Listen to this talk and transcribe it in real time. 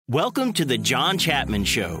Welcome to the John Chapman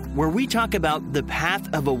Show, where we talk about the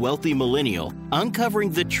path of a wealthy millennial,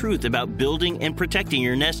 uncovering the truth about building and protecting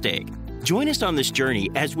your nest egg. Join us on this journey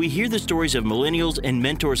as we hear the stories of millennials and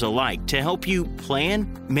mentors alike to help you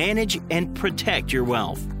plan, manage, and protect your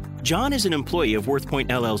wealth. John is an employee of WorthPoint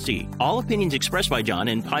LLC. All opinions expressed by John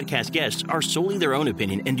and podcast guests are solely their own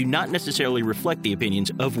opinion and do not necessarily reflect the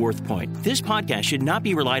opinions of WorthPoint. This podcast should not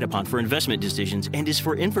be relied upon for investment decisions and is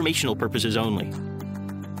for informational purposes only.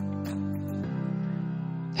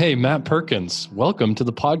 Hey, Matt Perkins, welcome to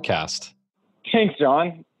the podcast. Thanks,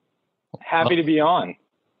 John. Happy to be on.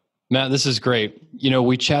 Matt, this is great. You know,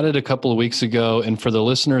 we chatted a couple of weeks ago, and for the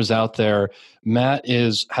listeners out there, Matt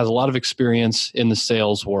has a lot of experience in the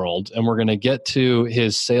sales world, and we're going to get to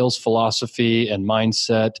his sales philosophy and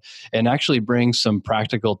mindset and actually bring some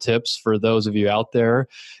practical tips for those of you out there.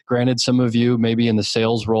 Granted, some of you may be in the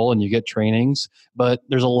sales role and you get trainings, but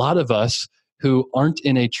there's a lot of us who aren't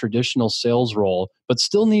in a traditional sales role, but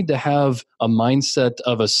still need to have a mindset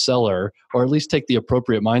of a seller, or at least take the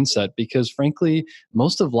appropriate mindset, because frankly,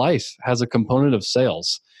 most of life has a component of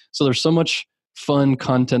sales. So there's so much fun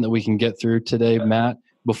content that we can get through today. Matt,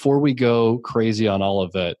 before we go crazy on all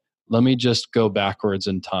of it, let me just go backwards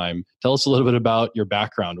in time. Tell us a little bit about your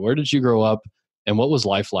background. Where did you grow up, and what was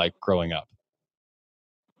life like growing up?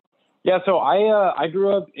 Yeah, so I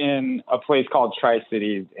grew up in a place called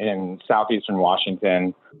Tri-Cities in southeastern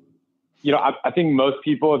Washington. You know, I think most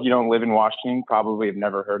people, if you don't live in Washington, probably have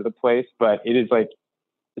never heard of the place, but it's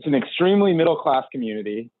an extremely middle-class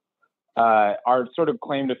community. Our sort of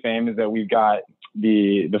claim to fame is that we've got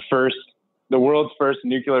the world's first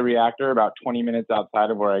nuclear reactor about 20 minutes outside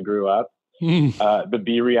of where I grew up, the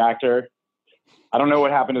B reactor. I don't know what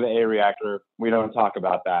happened to the A reactor. We don't talk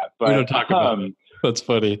about that. But, we don't talk about it. That's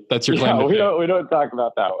funny. That's your claim. Yeah, we don't talk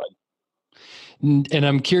about that one. And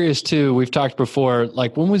I'm curious too, we've talked before,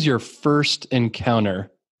 like when was your first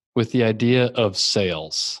encounter with the idea of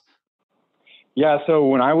sales? Yeah, so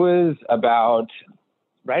when I was about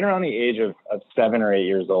right around the age of 7 or 8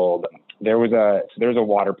 years old, there was a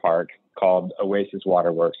water park called Oasis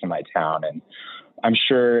Waterworks in my town. And I'm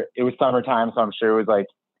sure it was summertime, so I'm sure it was like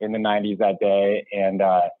in the 90s that day. And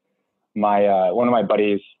one of my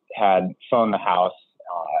buddies had phoned the house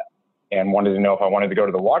and wanted to know if I wanted to go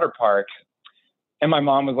to the water park. And my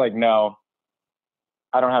mom was like, no,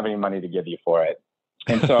 I don't have any money to give you for it.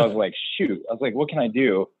 And so I was like, shoot. I was like, what can I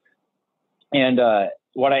do? And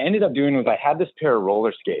what I ended up doing was I had this pair of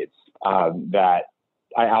roller skates that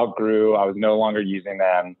I outgrew. I was no longer using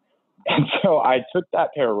them. And so I took that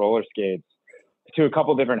pair of roller skates to a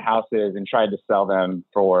couple different houses and tried to sell them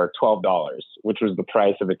for $12, which was the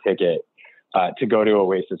price of a ticket to go to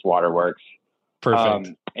Oasis Waterworks. Perfect.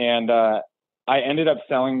 And I ended up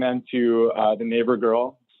selling them to the neighbor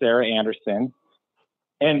girl, Sarah Anderson.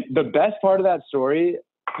 And the best part of that story,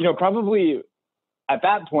 you know, probably at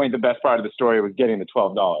that point, the best part of the story was getting the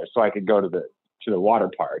 $12 so I could go to the water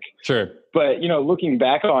park. Sure. But, you know, looking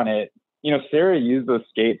back on it, you know, Sarah used those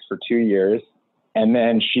skates for 2 years. And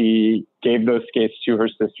then she gave those skates to her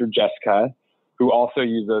sister, Jessica, who also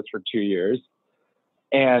used those for 2 years.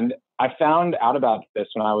 And I found out about this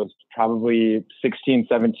when I was probably 16,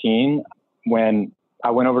 17, when I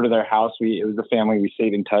went over to their house. It was a family we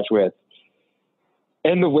stayed in touch with.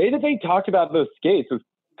 And the way that they talked about those skates was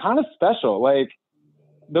kind of special. Like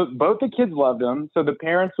both the kids loved them. So the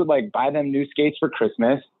parents would like buy them new skates for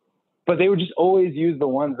Christmas, but they would just always use the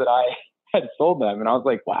ones that I had sold them. And I was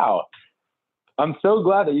like, wow, I'm so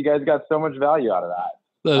glad that you guys got so much value out of that.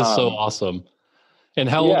 That is so awesome. And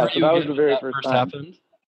how old were you? That was the very first time. Happened?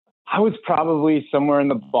 I was probably somewhere in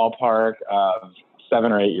the ballpark of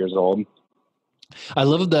 7 or 8 years old. I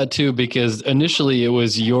love that too, because initially it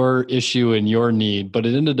was your issue and your need, but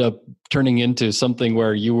it ended up turning into something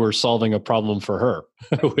where you were solving a problem for her,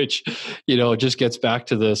 which, you know, just gets back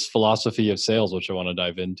to this philosophy of sales, which I want to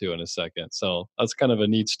dive into in a second. So that's kind of a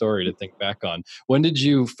neat story to think back on. When did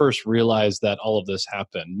you first realize that all of this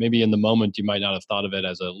happened? Maybe in the moment you might not have thought of it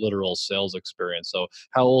as a literal sales experience. So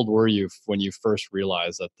how old were you when you first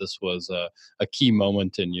realized that this was a key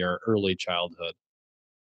moment in your early childhood?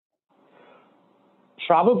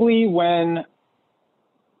 Probably when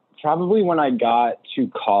I got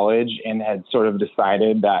to college and had sort of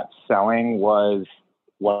decided that selling was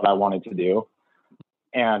what I wanted to do.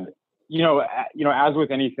 And, you know, as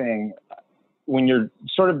with anything, when you're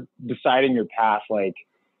sort of deciding your path, like,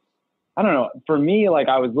 I don't know, for me, like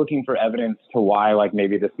I was looking for evidence to why, like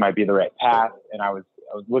maybe this might be the right path. And I was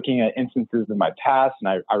looking at instances in my past,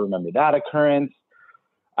 and I remember that occurrence.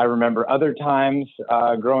 I remember other times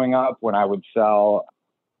growing up when I would sell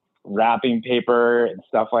wrapping paper and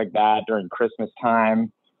stuff like that during Christmas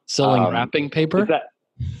time. Selling wrapping paper?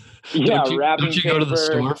 Yeah, wrapping don't you paper. Go to the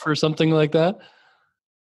store for something like that?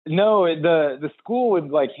 No, the school would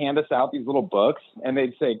like hand us out these little books and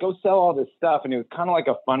they'd say, go sell all this stuff. And it was kind of like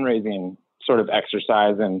a fundraising sort of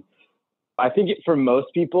exercise. And I think for most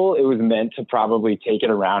people, it was meant to probably take it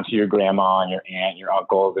around to your grandma and your aunt, your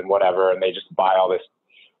uncles and whatever. And they just buy all this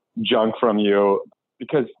junk from you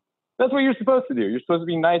because that's what you're supposed to do. You're supposed to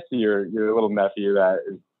be nice to your little nephew that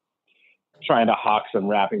is trying to hawk some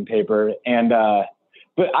wrapping paper. And,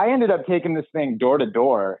 but I ended up taking this thing door to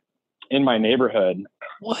door in my neighborhood.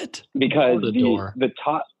 What? Because the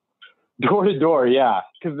top door to door, yeah,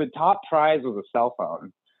 because the top prize was a cell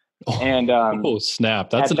phone. And oh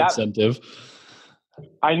snap, that's an incentive.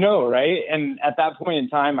 I know, right? And at that point in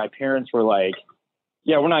time, my parents were like,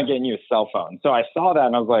 "Yeah, we're not getting you a cell phone." So I saw that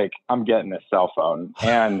and I was like, "I'm getting a cell phone."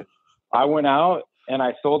 And I went out and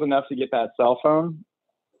I sold enough to get that cell phone.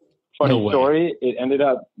 Funny story, it ended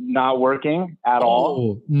up not working at all.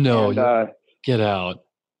 Oh no! And, get out.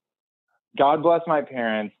 God bless my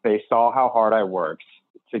parents. They saw how hard I worked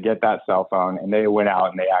to get that cell phone and they went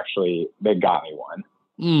out and they got me one.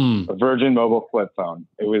 A Virgin Mobile flip phone.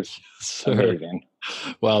 It was amazing.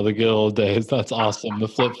 Wow, the good old days. That's awesome. The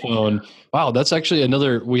flip phone. Wow, that's actually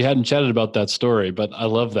we hadn't chatted about that story, but I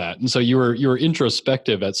love that. And so you were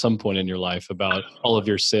introspective at some point in your life about all of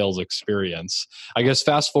your sales experience. I guess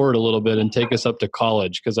fast forward a little bit and take us up to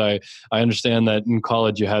college, because I understand that in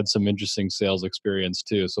college you had some interesting sales experience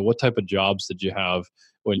too. So what type of jobs did you have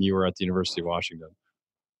when you were at the University of Washington?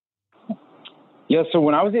 Yeah, so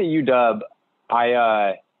when I was at UW,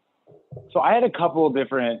 I had a couple of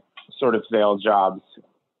different sort of sales jobs.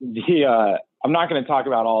 I'm not going to talk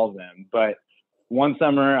about all of them, but one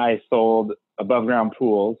summer I sold above ground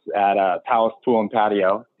pools at Palace Pool and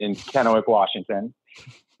Patio in Kennewick, Washington,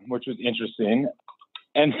 which was interesting.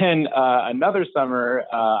 And then another summer,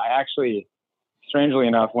 I actually, strangely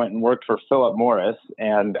enough, went and worked for Philip Morris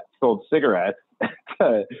and sold cigarettes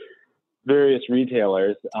to various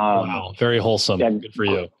retailers. Wow, very wholesome. Good for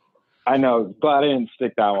you. I know, but I didn't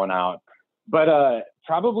stick that one out. But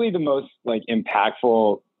probably the most like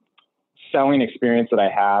impactful selling experience that I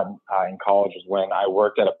had in college was when I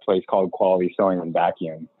worked at a place called Quality Sewing and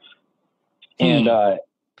Vacuum. And a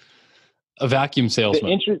vacuum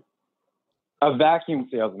salesman. A vacuum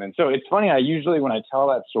salesman. So it's funny. I usually, when I tell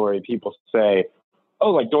that story, people say, "Oh,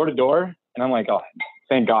 like door to door," and I'm like, "Oh,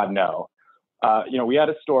 thank God, no." We had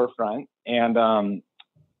a storefront, and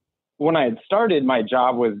when I had started, my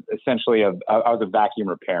job was essentially I was a vacuum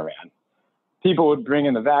repairman. People would bring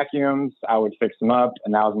in the vacuums, I would fix them up,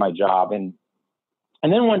 and that was my job. And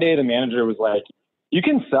then one day the manager was like, "You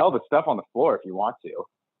can sell the stuff on the floor if you want to."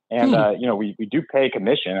 And, we do pay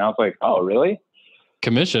commission. And I was like, "Oh, really?"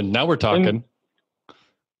 Commission. Now we're talking. And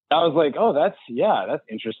I was like, "Oh, that's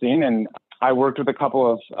interesting." And I worked with a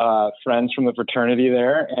couple of friends from the fraternity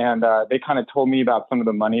there, and they kind of told me about some of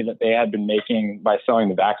the money that they had been making by selling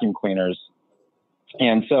the vacuum cleaners.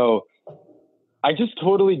 And so I just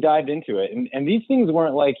totally dived into it. And these things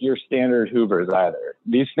weren't like your standard Hoovers either.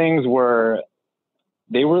 These things were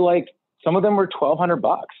like, some of them were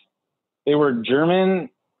 $1,200. They were German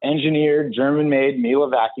engineered, German made Miele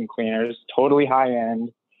vacuum cleaners, totally high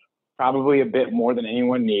end, probably a bit more than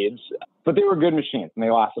anyone needs, but they were good machines and they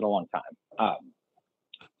lasted a long time.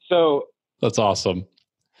 So that's awesome.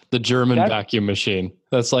 The German vacuum machine.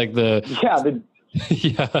 That's like the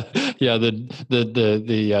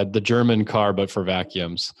German car, but for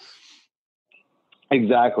vacuums.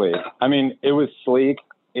 Exactly. I mean, it was sleek.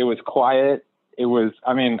 It was quiet. I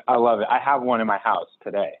love it. I have one in my house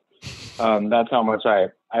today. That's how much I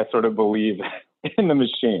sort of believe in the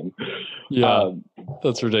machine. Yeah,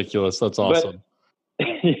 that's ridiculous. That's awesome.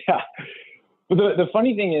 Yeah. But the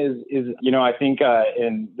funny thing is, I think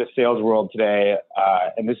in the sales world today,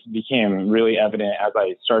 and this became really evident as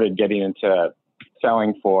I started getting into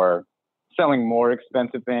selling more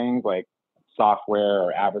expensive things like software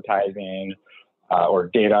or advertising or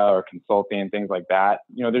data or consulting, things like that.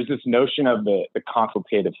 There's this notion of the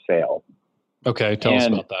consultative sale. Okay, tell us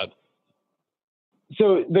about that.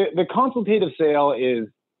 So the consultative sale is,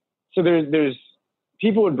 so there's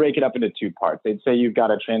people would break it up into two parts. They'd say you've got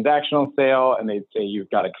a transactional sale and they'd say you've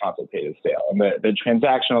got a consultative sale. And the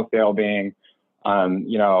transactional sale being, I'm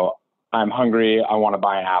hungry, I want to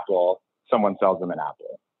buy an apple. Someone sells them an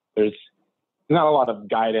apple. There's not a lot of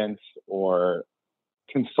guidance or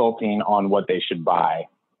consulting on what they should buy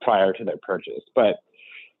prior to their purchase. But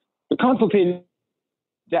the consultative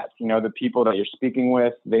depth, the people that you're speaking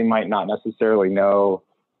with, they might not necessarily know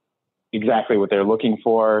exactly what they're looking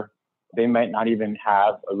for. They might not even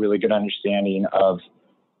have a really good understanding of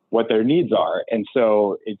what their needs are. And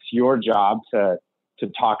so it's your job to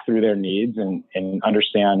talk through their needs and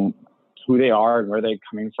understand who they are and where they're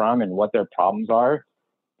coming from and what their problems are.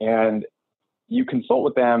 And you consult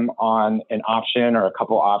with them on an option or a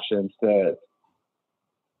couple options to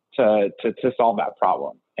solve that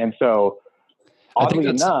problem. And so oddly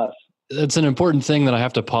enough, that's an important thing that I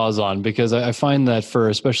have to pause on, because I find that for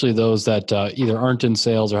especially those that either aren't in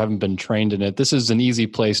sales or haven't been trained in it, this is an easy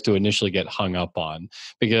place to initially get hung up on,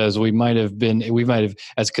 because we might have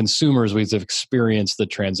as consumers, we've experienced the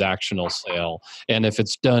transactional sale. And if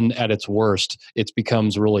it's done at its worst, it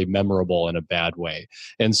becomes really memorable in a bad way.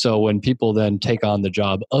 And so when people then take on the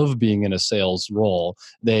job of being in a sales role,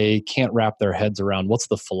 they can't wrap their heads around what's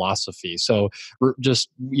the philosophy. So just,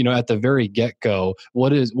 at the very get-go,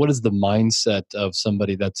 what is the mindset of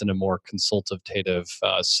somebody that's in a more consultative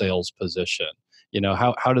sales position?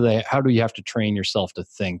 How do you have to train yourself to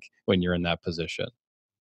think when you're in that position?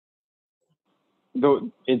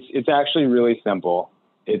 Though it's actually really simple.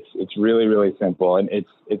 It's really, really simple. And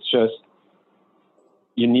it's just,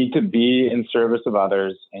 you need to be in service of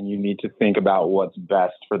others, and you need to think about what's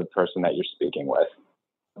best for the person that you're speaking with.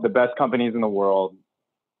 The best companies in the world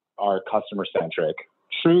are customer centric.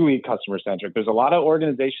 Truly customer centric. There's a lot of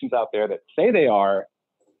organizations out there that say they are,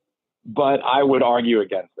 but I would argue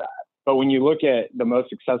against that. But when you look at the most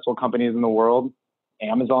successful companies in the world,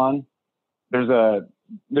 Amazon, there's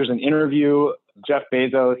an interview, Jeff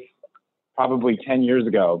Bezos, probably 10 years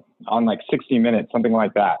ago on like 60 Minutes, something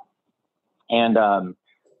like that. And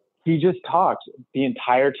he just talked the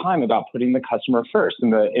entire time about putting the customer first.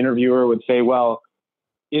 And the interviewer would say, well,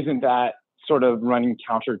 isn't that sort of running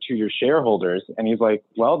counter to your shareholders? And he's like,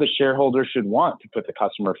 well, the shareholders should want to put the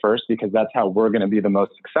customer first, because that's how we're going to be the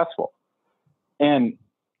most successful. And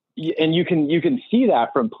you can see that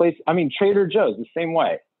from Trader Joe's the same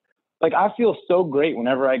way. Like, I feel so great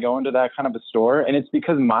whenever I go into that kind of a store, and it's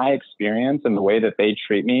because my experience and the way that they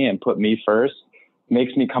treat me and put me first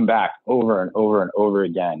makes me come back over and over and over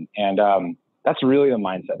again. And that's really the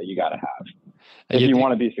mindset that you got to have if you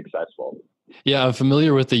want to be successful. Yeah, I'm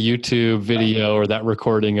familiar with the YouTube video or that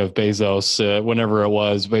recording of Bezos, whenever it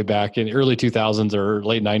was, way back in early 2000s or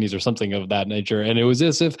late 90s or something of that nature. And it was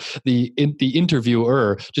as if the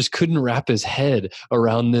interviewer just couldn't wrap his head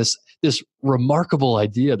around this remarkable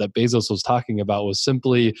idea that Bezos was talking about, was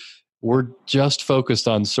simply, we're just focused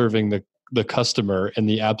on serving the customer in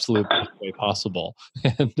the absolute best way possible.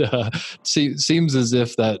 And seems as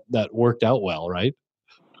if that worked out well, right?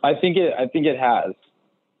 I think it has.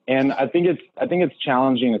 And I think it's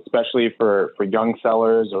challenging, especially for young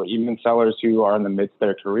sellers or even sellers who are in the midst of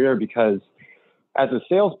their career, because as a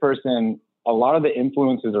salesperson, a lot of the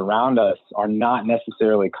influences around us are not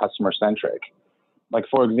necessarily customer centric. Like,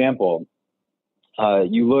 for example,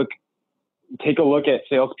 take a look at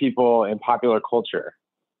salespeople in popular culture,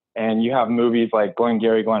 and you have movies like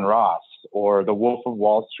Glengarry Glen Ross or The Wolf of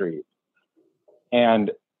Wall Street.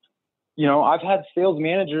 And I've had sales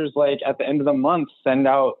managers, like, at the end of the month, send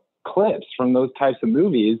out clips from those types of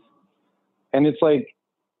movies. And it's like,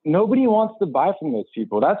 nobody wants to buy from those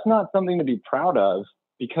people. That's not something to be proud of,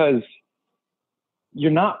 because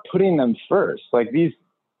you're not putting them first. Like, these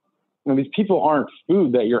people aren't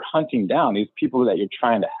food that you're hunting down. These people that you're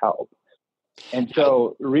trying to help. And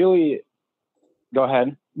so really, go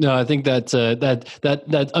ahead. No, I think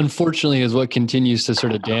that unfortunately is what continues to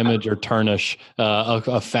sort of damage or tarnish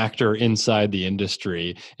a factor inside the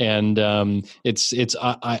industry, and it's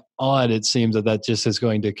odd. It seems that just is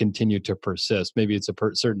going to continue to persist. Maybe it's a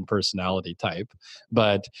certain personality type,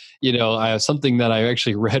 but I have something that I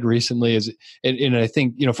actually read recently is, and I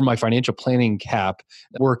think from my financial planning cap,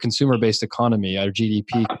 we're a consumer-based economy. Our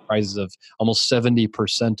GDP comprises of almost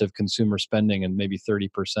 70% of consumer spending and maybe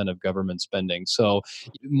 30% of government spending. So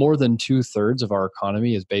more than 2/3 of our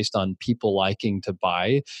economy is based on people liking to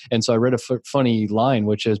buy. And so I read a funny line,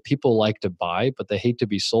 which is, people like to buy, but they hate to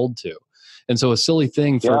be sold to. And so a silly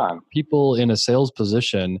thing for people in a sales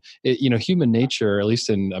position, human nature, at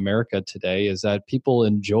least in America today, is that people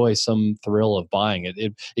enjoy some thrill of buying it.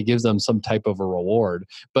 It gives them some type of a reward.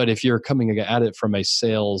 But if you're coming at it from a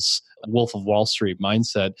sales Wolf of Wall Street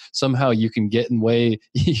mindset, somehow you can get in the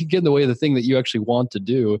way of the thing that you actually want to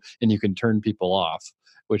do, and you can turn people off,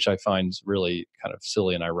 which I find really kind of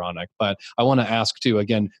silly and ironic. But I want to ask too,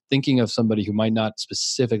 again, thinking of somebody who might not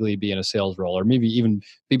specifically be in a sales role, or maybe even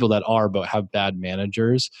people that are but have bad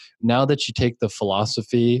managers, now that you take the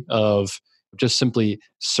philosophy of just simply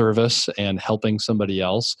service and helping somebody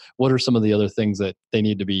else, what are some of the other things that they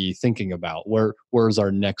need to be thinking about? Where's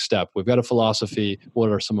our next step? We've got a philosophy. What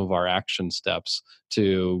are some of our action steps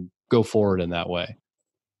to go forward in that way?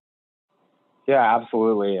 Yeah,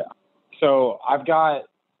 absolutely. So I've got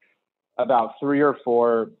about 3 or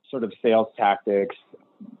 4 sort of sales tactics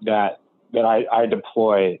that I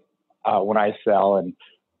deploy when I sell, and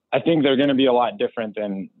I think they're going to be a lot different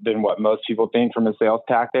than what most people think from a sales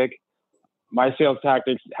tactic. My sales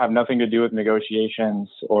tactics have nothing to do with negotiations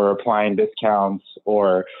or applying discounts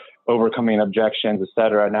or overcoming objections, et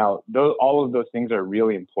cetera. Now, all of those things are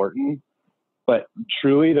really important, but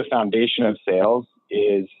truly the foundation of sales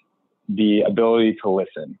is the ability to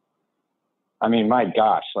listen. I mean, my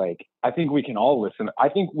gosh, like, I think we can all listen. I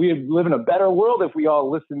think we live in a better world if we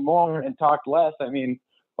all listen more and talk less. I mean,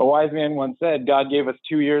 a wise man once said, God gave us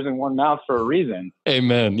 2 ears and 1 mouth for a reason.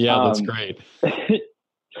 Amen. Yeah, that's great.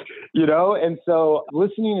 And so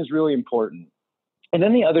listening is really important. And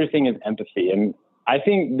then the other thing is empathy. And I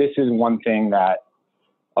think this is one thing that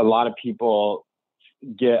a lot of people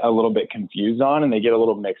get a little bit confused on and they get a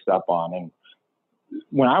little mixed up on. And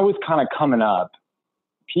when I was kind of coming up,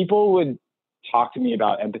 people would talk to me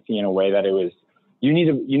about empathy in a way that it was, you need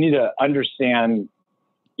to understand,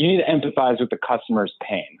 you need to empathize with the customer's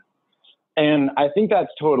pain. And I think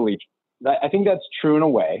that's true in a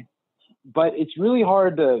way, but it's really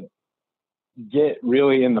hard to get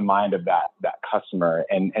really in the mind of that customer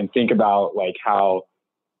and think about like how,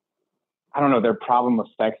 I don't know, their problem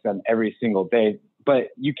affects them every single day, but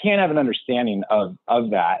you can't have an understanding of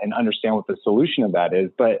that and understand what the solution of that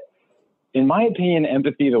is. But in my opinion,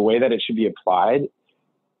 empathy, the way that it should be applied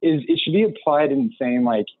is it should be applied in saying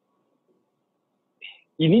like,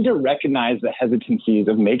 you need to recognize the hesitancies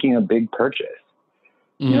of making a big purchase.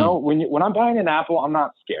 You know, when I'm buying an Apple, I'm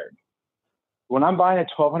not scared. When I'm buying a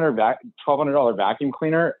 $1,200 vacuum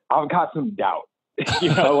cleaner, I've got some doubt.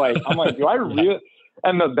 Like I'm like, do I really?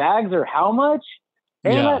 And the bags are how much?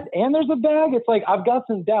 And there's a bag. It's like I've got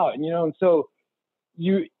some doubt, and so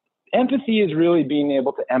empathy is really being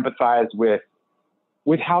able to empathize with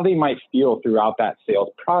how they might feel throughout that sales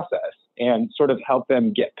process and sort of help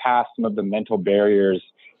them get past some of the mental barriers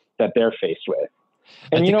that they're faced with.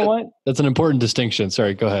 And you know what? That's an important distinction.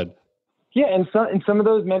 Sorry, go ahead. Yeah, and some of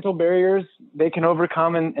those mental barriers they can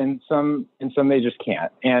overcome, and some they just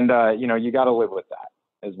can't. And you got to live with that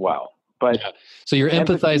as well. But so you're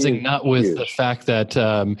empathizing not with huge. The fact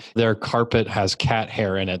that their carpet has cat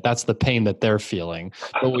hair in it. That's the pain that they're feeling.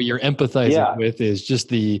 But what you're empathizing with is just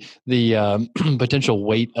the potential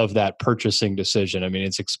weight of that purchasing decision. I mean,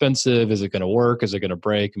 it's expensive. Is it going to work? Is it going to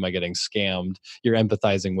break? Am I getting scammed? You're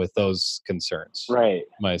empathizing with those concerns. Right.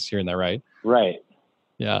 Am I hearing that right? Right.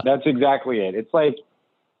 Yeah. That's exactly it. It's like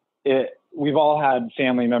we've all had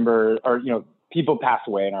family members or people pass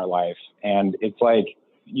away in our life, and it's like,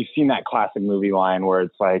 you've seen that classic movie line where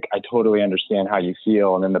it's like, I totally understand how you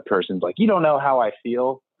feel. And then the person's like, you don't know how I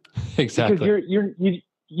feel. Exactly. Because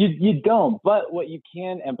you don't, but what you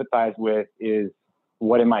can empathize with is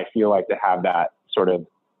what it might feel like to have that sort of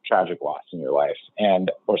tragic loss in your life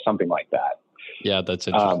or something like that. Yeah, that's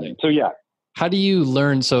interesting. So yeah. How do you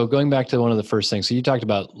learn? So going back to one of the first things, so you talked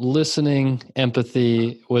about listening,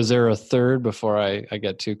 empathy. Was there a third before I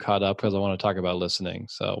get too caught up? Because I want to talk about listening.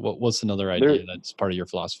 So what's another idea that's part of your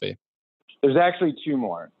philosophy? There's actually 2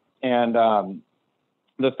 more. And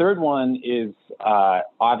the third one is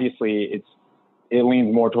obviously it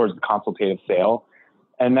leans more towards the consultative sale,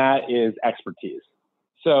 and that is expertise.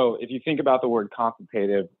 So if you think about the word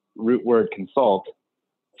consultative, root word consult,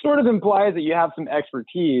 sort of implies that you have some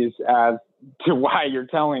expertise as to why you're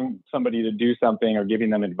telling somebody to do something or giving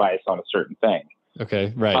them advice on a certain thing.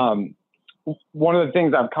 Okay, right. One of the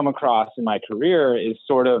things I've come across in my career is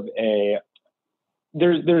sort of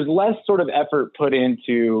there's less sort of effort put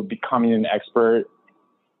into becoming an expert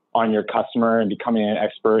on your customer and becoming an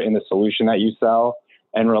expert in the solution that you sell,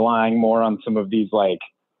 and relying more on some of these like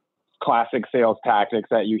classic sales tactics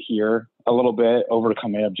that you hear a little bit,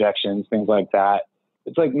 overcoming objections, things like that.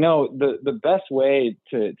 It's like, no, the best way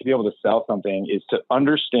to be able to sell something is to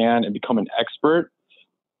understand and become an expert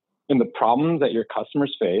in the problems that your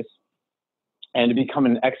customers face, and to become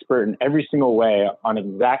an expert in every single way on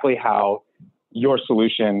exactly how your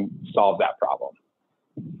solution solves that problem.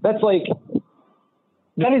 That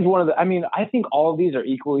is one of I think all of these are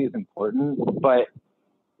equally as important, but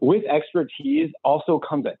with expertise also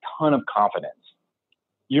comes a ton of confidence.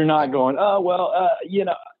 You're not going,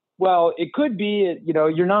 well, it could be,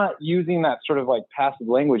 you're not using that sort of like passive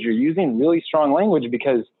language. You're using really strong language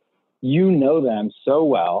because you know them so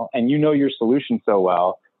well and you know your solution so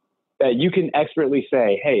well that you can expertly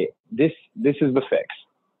say, hey, this is the fix.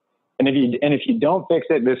 And if you don't fix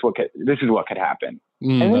it, this is what could happen.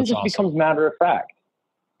 And then it just becomes matter of fact.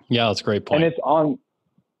 Yeah, that's a great point. And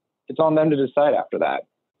it's on them to decide after that.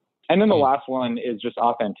 And then the last one is just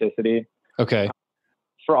authenticity. Okay.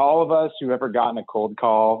 For all of us who've ever gotten a cold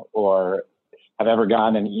call or have ever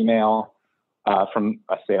gotten an email from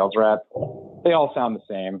a sales rep, they all sound the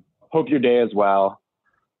same. Hope your day is well.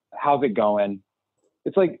 How's it going?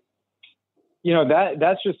 It's like,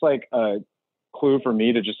 that's just like a clue for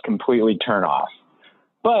me to just completely turn off.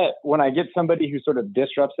 But when I get somebody who sort of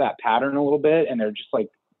disrupts that pattern a little bit and they're just like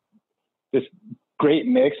this great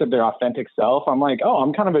mix of their authentic self, I'm like, oh,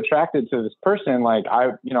 I'm kind of attracted to this person. Like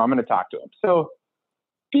I'm going to talk to him. So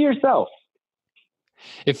be yourself.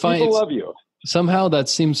 People love you. Somehow that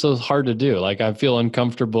seems so hard to do. Like I feel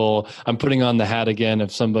uncomfortable. I'm putting on the hat again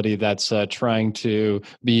of somebody that's trying to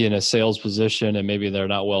be in a sales position and maybe they're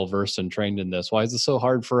not well versed and trained in this. Why is it so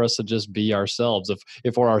hard for us to just be ourselves?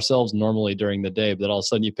 If we're ourselves normally during the day, but all of a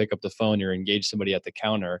sudden you pick up the phone, you're engaged somebody at the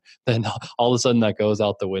counter, then all of a sudden that goes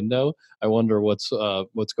out the window. I wonder what's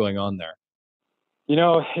going on there.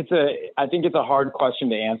 I think it's a hard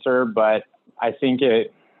question to answer, but I think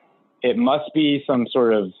it must be some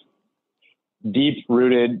sort of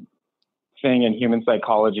deep-rooted thing in human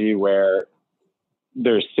psychology where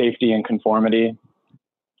there's safety and conformity,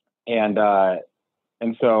 and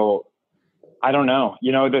so I don't know.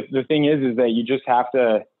 The thing is that you just have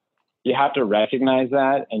to recognize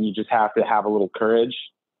that, and you just have to have a little courage,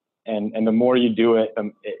 and the more you do it,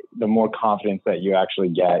 the more confidence that you actually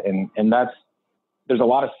get, and there's a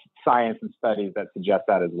lot of science and studies that suggest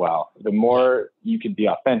that as well. The more you can be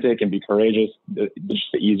authentic and be courageous, just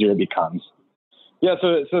the easier it becomes. Yeah,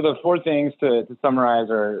 so the four things to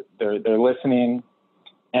summarize are they're listening,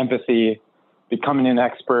 empathy, becoming an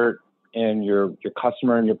expert in your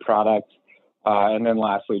customer and your product, and then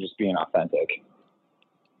lastly, just being authentic.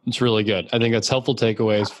 It's really good. I think that's helpful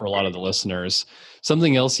takeaways for a lot of the listeners.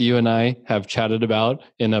 Something else you and I have chatted about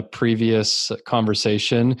in a previous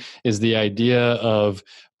conversation is the idea of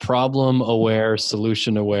problem aware,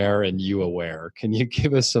 solution aware, and you aware. Can you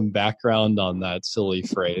give us some background on that silly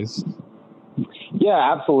phrase?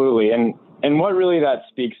 Yeah, absolutely. And what really that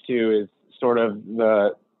speaks to is sort of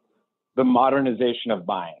the modernization of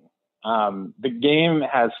buying. The game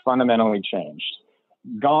has fundamentally changed.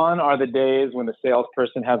 Gone are the days when the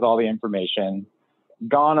salesperson has all the information.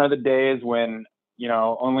 Gone are the days when,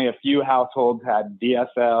 only a few households had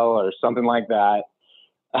DSL or something like that,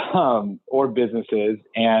 or businesses.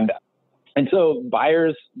 And so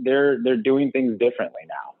buyers, they're doing things differently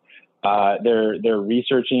now. They're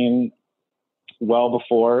researching well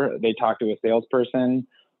before they talk to a salesperson.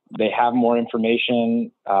 They have more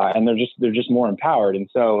information, and they're just more empowered. And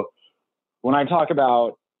so when I talk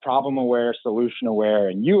about problem aware, solution aware,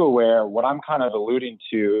 and you aware, what I'm kind of alluding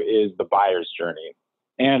to is the buyer's journey.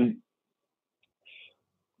 And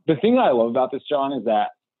the thing that I love about this, John, is that,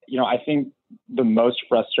 I think the most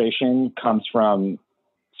frustration comes from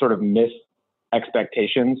sort of missed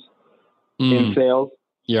expectations in sales.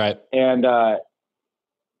 You're right.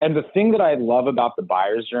 And the thing that I love about the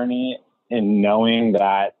buyer's journey and knowing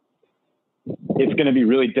that it's going to be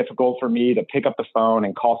really difficult for me to pick up the phone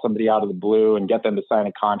and call somebody out of the blue and get them to sign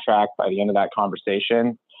a contract by the end of that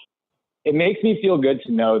conversation, it makes me feel good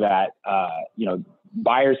to know that,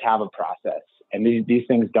 buyers have a process and these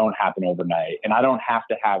things don't happen overnight. And I don't have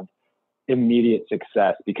to have immediate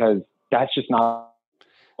success because that's just not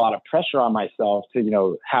a lot of pressure on myself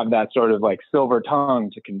to, have that sort of like silver tongue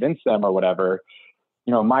to convince them or whatever.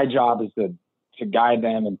 My job is to guide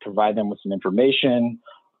them and provide them with some information,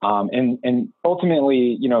 and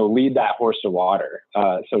ultimately, lead that horse to water,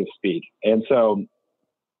 so to speak. And so,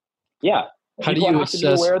 yeah. How do you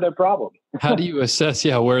assess where their problem? How do you assess,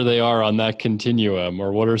 where they are on that continuum,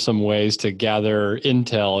 or what are some ways to gather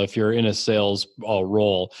intel if you're in a sales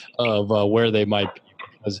role of where they might be?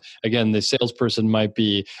 Because again, the salesperson might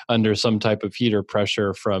be under some type of heat or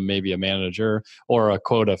pressure from maybe a manager or a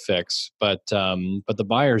quota fix, but the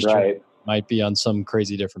buyer's journey might be on some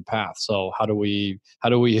crazy different path. So how do we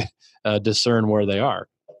discern where they are?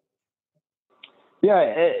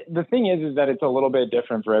 Yeah, the thing is that it's a little bit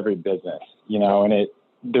different for every business, and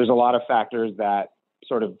there's a lot of factors that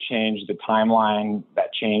sort of change the timeline,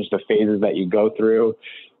 that change the phases that you go through.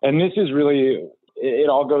 And this is really, it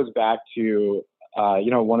all goes back to,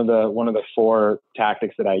 one of the four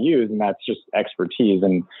tactics that I use, and that's just expertise.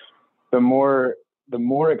 And the more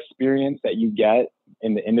experience that you get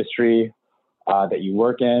in the industry that you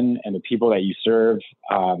work in and the people that you serve,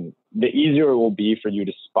 the easier it will be for you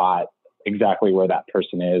to spot exactly where that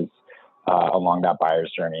person is along that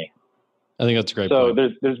buyer's journey. I think that's a great point. So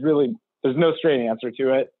there's no straight answer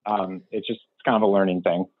to it. It's kind of a learning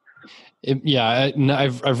thing.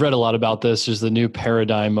 I've read a lot about this. There's the new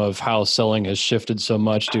paradigm of how selling has shifted so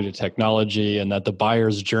much due to technology, and that the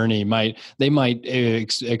buyer's journey might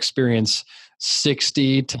experience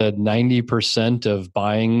 60 to 90% of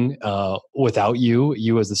buying without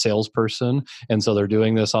you as the salesperson. And so they're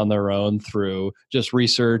doing this on their own through just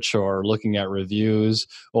research or looking at reviews,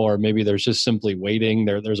 or maybe there's just simply waiting.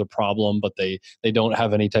 There's a problem, but they don't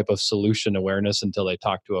have any type of solution awareness until they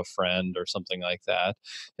talk to a friend or something like that.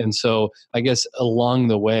 And so I guess along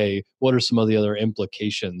the way, what are some of the other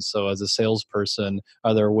implications? So as a salesperson,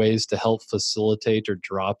 are there ways to help facilitate or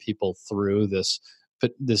draw people through this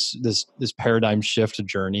paradigm shift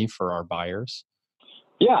journey for our buyers?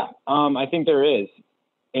 Yeah, I think there is,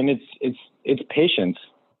 and it's patience.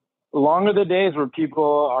 Longer the days where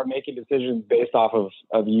people are making decisions based off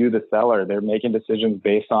of you, the seller. They're making decisions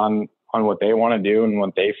based on what they want to do and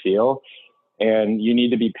what they feel, and you need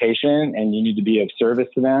to be patient and you need to be of service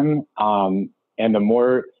to them. And the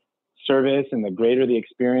more service and the greater the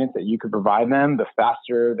experience that you could provide them, the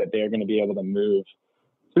faster that they're going to be able to move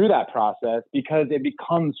through that process, because it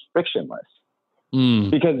becomes frictionless.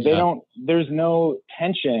 Because there's no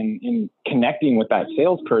tension in connecting with that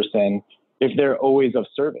salesperson if they're always of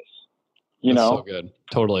service. That's so good.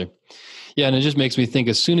 Totally. Yeah. And it just makes me think,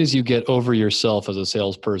 as soon as you get over yourself as a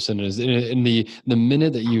salesperson, is in the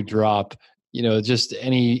minute that you drop, just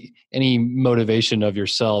any motivation of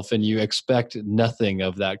yourself, and you expect nothing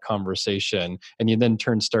of that conversation, and you then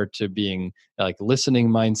start to being like listening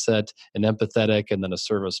mindset and empathetic, and then a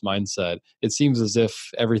service mindset, it seems as if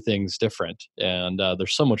everything's different, and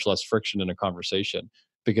there's so much less friction in a conversation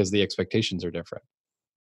because the expectations are different.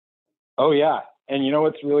 Oh yeah. And you know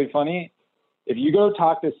what's really funny? If you go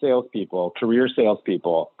talk to salespeople, career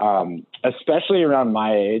salespeople, especially around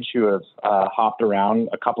my age, who have hopped around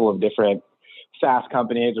a couple of different SaaS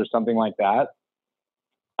companies or something like that,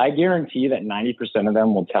 I guarantee that 90% of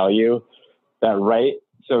them will tell you that, right?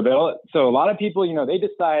 So a lot of people, they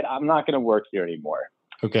decide, I'm not going to work here anymore.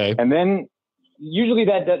 Okay. And then usually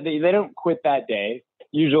they don't quit that day.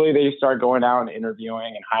 Usually they start going out and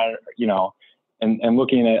interviewing and hire, and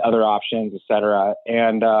looking at other options, et cetera.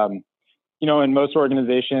 And, in most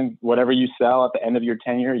organizations, whatever you sell at the end of your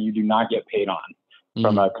tenure, you do not get paid on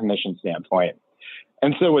from a commission standpoint.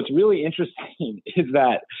 And so what's really interesting is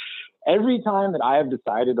that every time that I have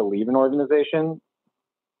decided to leave an organization,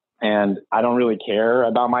 and I don't really care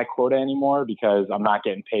about my quota anymore because I'm not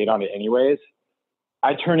getting paid on it anyways,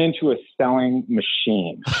 I turn into a selling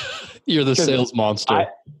machine. You're the sales monster.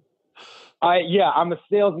 I'm a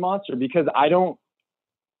sales monster because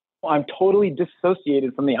I'm totally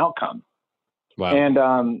dissociated from the outcome. Wow.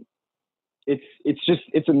 And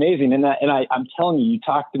it's amazing. And I'm telling you, you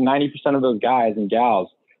talk to 90% of those guys and gals,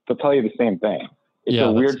 they'll tell you the same thing. It's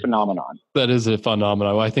a weird phenomenon. That is a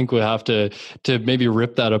phenomenon. I think we'll have to maybe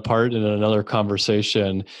rip that apart in another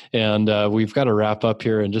conversation. And we've got to wrap up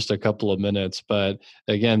here in just a couple of minutes. But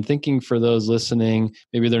again, thinking for those listening,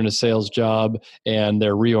 maybe they're in a sales job and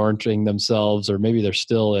they're reorienting themselves, or maybe they're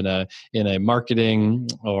still in a marketing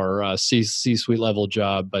or a C-suite level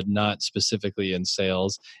job, but not specifically in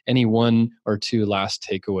sales. Any one or two last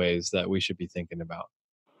takeaways that we should be thinking about?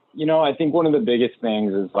 I think one of the biggest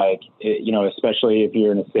things is especially if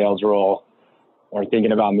you're in a sales role or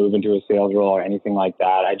thinking about moving to a sales role or anything like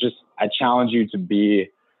that, I challenge you to be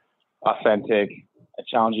authentic. I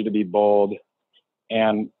challenge you to be bold.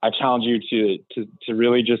 And I challenge you to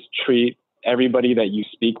really just treat everybody that you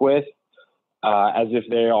speak with as if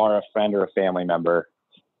they are a friend or a family member.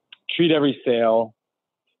 Treat every sale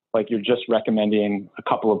like you're just recommending a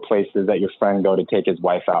couple of places that your friend go to take his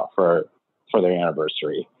wife out for their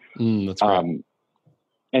anniversary. That's great.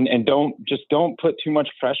 And don't put too much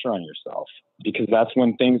pressure on yourself, because that's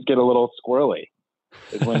when things get a little squirrely,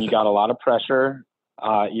 is when you got a lot of pressure,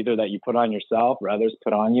 either that you put on yourself or others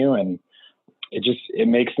put on you. And it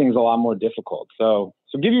makes things a lot more difficult. So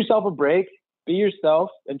give yourself a break, be yourself,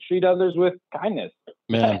 and treat others with kindness.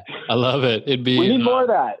 Man, I love it. We need more of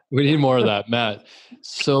that. We need more of that, Matt.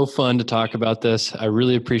 So fun to talk about this. I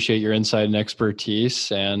really appreciate your insight and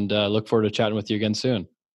expertise, and look forward to chatting with you again soon.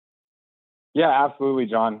 Yeah, absolutely,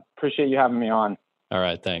 John. Appreciate you having me on. All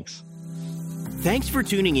right. Thanks. Thanks for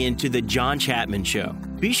tuning in to The John Chapman Show.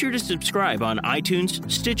 Be sure to subscribe on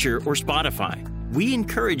iTunes, Stitcher, or Spotify. We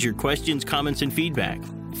encourage your questions, comments, and feedback.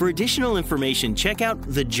 For additional information, check out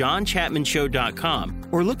thejohnchapmanshow.com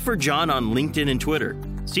or look for John on LinkedIn and Twitter.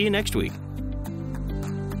 See you next week.